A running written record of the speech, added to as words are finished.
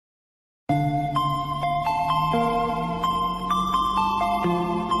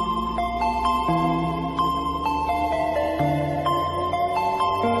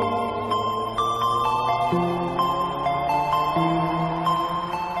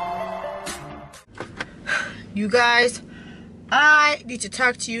You guys, I need to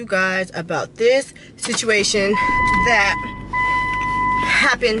talk to you guys about this situation that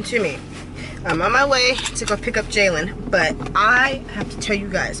happened to me. I'm on my way to go pick up Jalen, but I have to tell you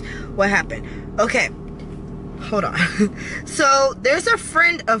guys what happened. Okay, hold on. So there's a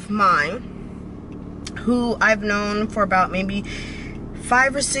friend of mine who I've known for about maybe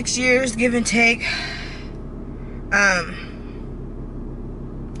 5 or 6 years, give and take.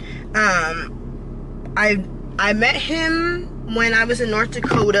 I met him when I was in North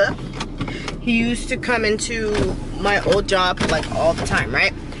Dakota. He used to come into my old job like all the time,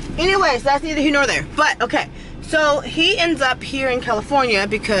 right? Anyways, that's neither here nor there. But okay, so he ends up here in California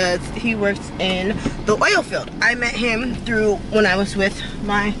because he works in the oil field. I met him through when I was with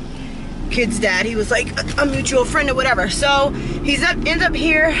my kid's dad. He was like a mutual friend or whatever. So he's ends up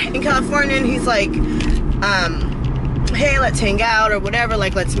here in California, and he's like, hey, let's hang out or whatever,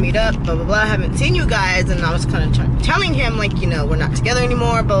 like let's meet up, blah blah blah. I haven't seen you guys, and I was kind of telling him like, you know, we're not together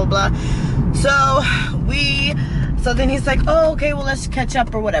anymore, blah blah blah. So then he's like, oh, okay, well let's catch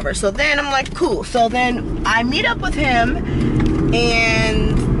up or whatever. So then I'm like, cool. So then I meet up with him,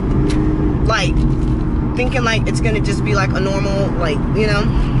 and like thinking like it's gonna just be like a normal, like, you know,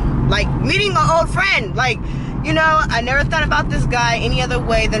 like meeting an old friend. Like, you know, I never thought about this guy any other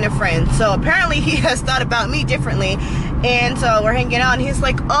way than a friend. So apparently he has thought about me differently. And so we're hanging out, and he's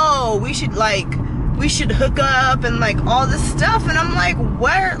like, oh, we should hook up and like all this stuff. And I'm like,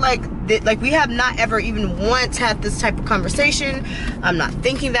 where? Like we have not ever even once had this type of conversation. I'm not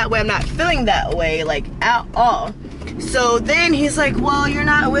thinking that way. I'm not feeling that way, like, at all. So then he's like, well, you're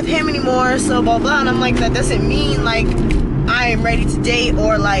not with him anymore, so blah blah. And I'm like, that doesn't mean like I am ready to date,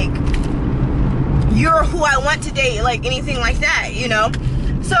 or like you're who I want to date, like anything like that, you know?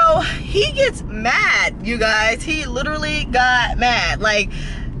 So he gets mad, you guys. He literally got mad, like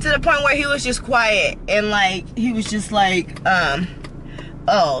to the point where he was just quiet, and like he was just like,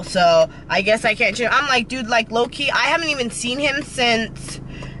 oh, so I guess I can't. I'm like, dude, like low-key, I haven't even seen him since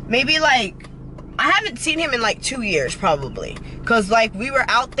maybe like, I haven't seen him in like 2 years probably, because like we were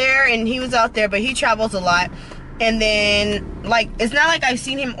out there and he was out there, but he travels a lot. And then like it's not like I've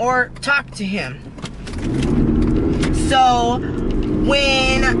seen him or talked to him. So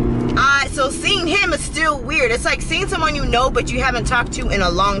so seeing him is still weird. It's like seeing someone you know but you haven't talked to in a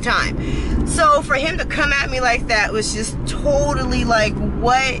long time. So for him to come at me like that was just totally like,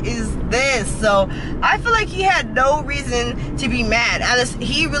 what is this? So I feel like he had no reason to be mad.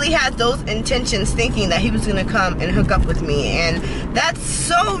 He really had those intentions, thinking that he was gonna come and hook up with me, and that's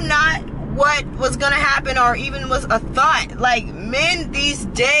so not what was gonna happen, or even was a thought. Like, men these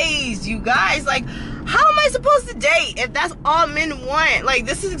days, you guys, like, how am I supposed to date if that's all men want? Like,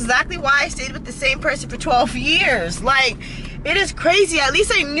 this is exactly why I stayed with the same person for 12 years. Like, it is crazy. At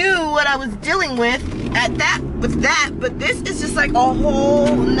least I knew what I was dealing with with that, but this is just like a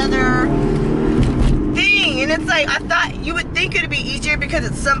whole nother thing. And it's like, I thought you would think it would be easier because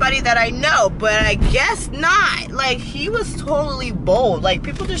it's somebody that I know, but I guess not. Like, he was totally bold. Like,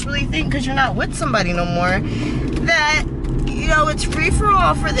 people just really think because you're not with somebody no more that, you know, it's free for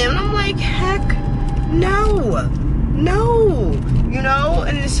all for them. And I'm like, heck no, you know?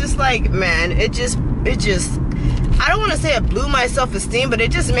 And it's just like, man, it just I don't want to say it blew my self-esteem, but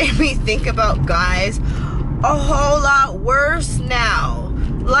it just made me think about guys a whole lot worse now.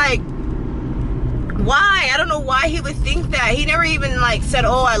 Like, why? I don't know why he would think that. He never even like said,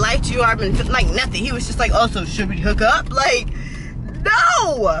 oh, I liked you, I've been like nothing. He was just like, oh, so should we hook up? Like,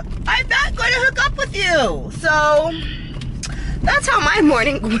 no, I'm not going to hook up with you. So that's how my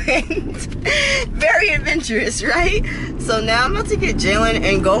morning went. Very adventurous, right? So now I'm about to get Jalen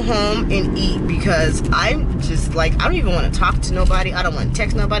and go home and eat, because I'm just like, I don't even want to talk to nobody. I don't want to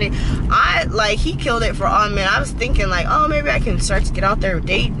text nobody. He killed it for all men. I was thinking like, oh, maybe I can start to get out there and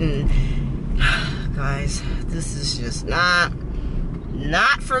date, and guys, this is just not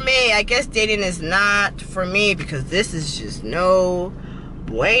for me. I guess dating is not for me, because this is just no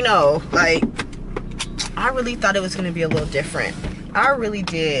bueno. Like, I really thought it was going to be a little different. I really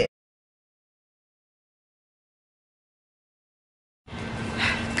did.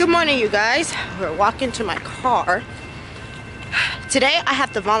 Good morning, you guys. We're walking to my car. Today I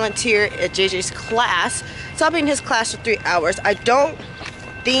have to volunteer at JJ's class. So I'll be in his class for 3 hours. I don't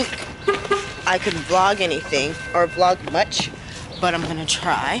think I can vlog anything or vlog much, but I'm gonna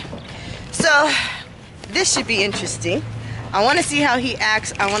try. So this should be interesting. I want to see how he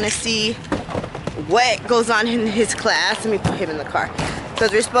acts. I want to see what goes on in his class. Let me put him in the car.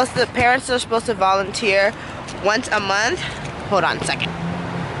 Because parents are supposed to volunteer once a month. Hold on a second.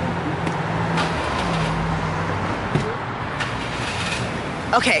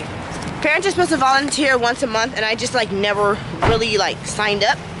 Okay, Parents are supposed to volunteer once a month, and I just like never really like signed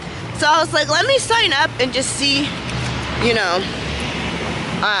up. So I was like, let me sign up and just see, you know,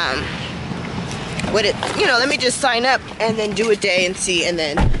 let me just sign up and then do a day and see, and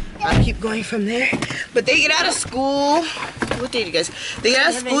then I'll keep going from there. But they get out of school, what day do you guys? They get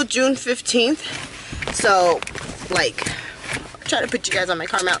out of school June 15th. So, like, I'm trying to put you guys on my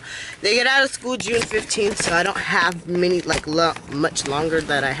car mount. They get out of school June 15th, so I don't have much longer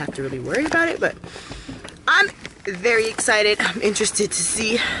that I have to really worry about it. But I'm very excited. I'm interested to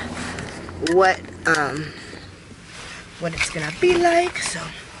see what it's gonna be like. So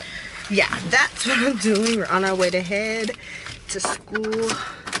yeah, that's what I'm doing. We're on our way to head to school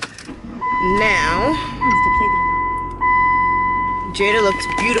now. Jada looks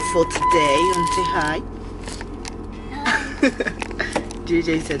beautiful today. You want to say hi?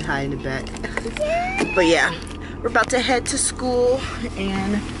 JJ said hi in the back. But yeah, we're about to head to school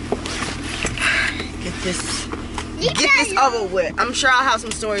and get this over with. I'm sure I'll have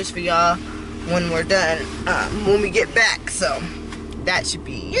some stories for y'all when we're done, when we get back. So that should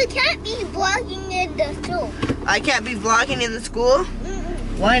be. You can't be vlogging in the school. I can't be vlogging in the school?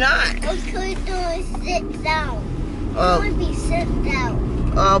 Why not? Because you're sit down. Oh. You want to be sent out.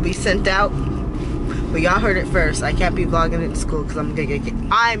 I'll be sent out. But y'all heard it first. I can't be vlogging in school because I'm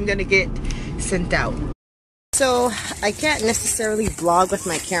gonna get sent out. So I can't necessarily vlog with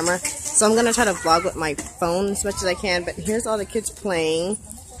my camera. So I'm gonna try to vlog with my phone as much as I can. But here's all the kids playing.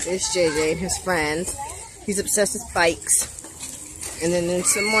 There's JJ and his friends. He's obsessed with bikes. And then there's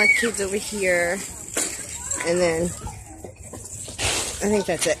some more kids over here. And then I think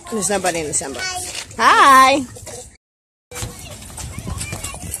that's it. There's nobody in the sandbox. Hi.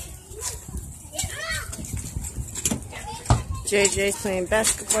 JJ's playing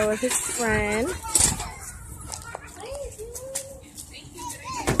basketball with his friend.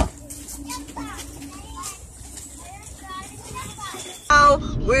 So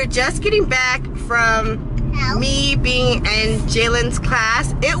we're just getting back from me being in Jalen's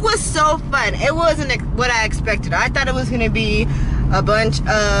class. It was so fun. It wasn't what I expected. I thought it was gonna be a bunch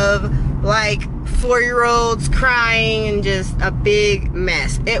of like 4-year-olds crying and just a big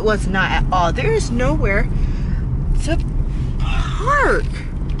mess. It was not at all. There is nowhere to park.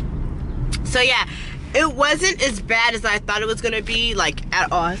 So yeah, it wasn't as bad as I thought it was gonna be, like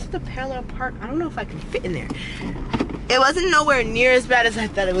at all. Is it the parallel park? I don't know if I can fit in there. It wasn't nowhere near as bad as I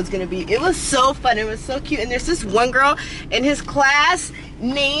thought it was gonna be. It was so fun. It was so cute. And there's this one girl in his class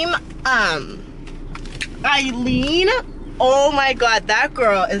named Eileen. Oh my god, that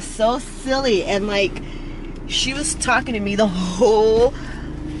girl is so silly. And like, she was talking to me the whole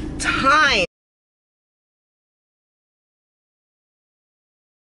time.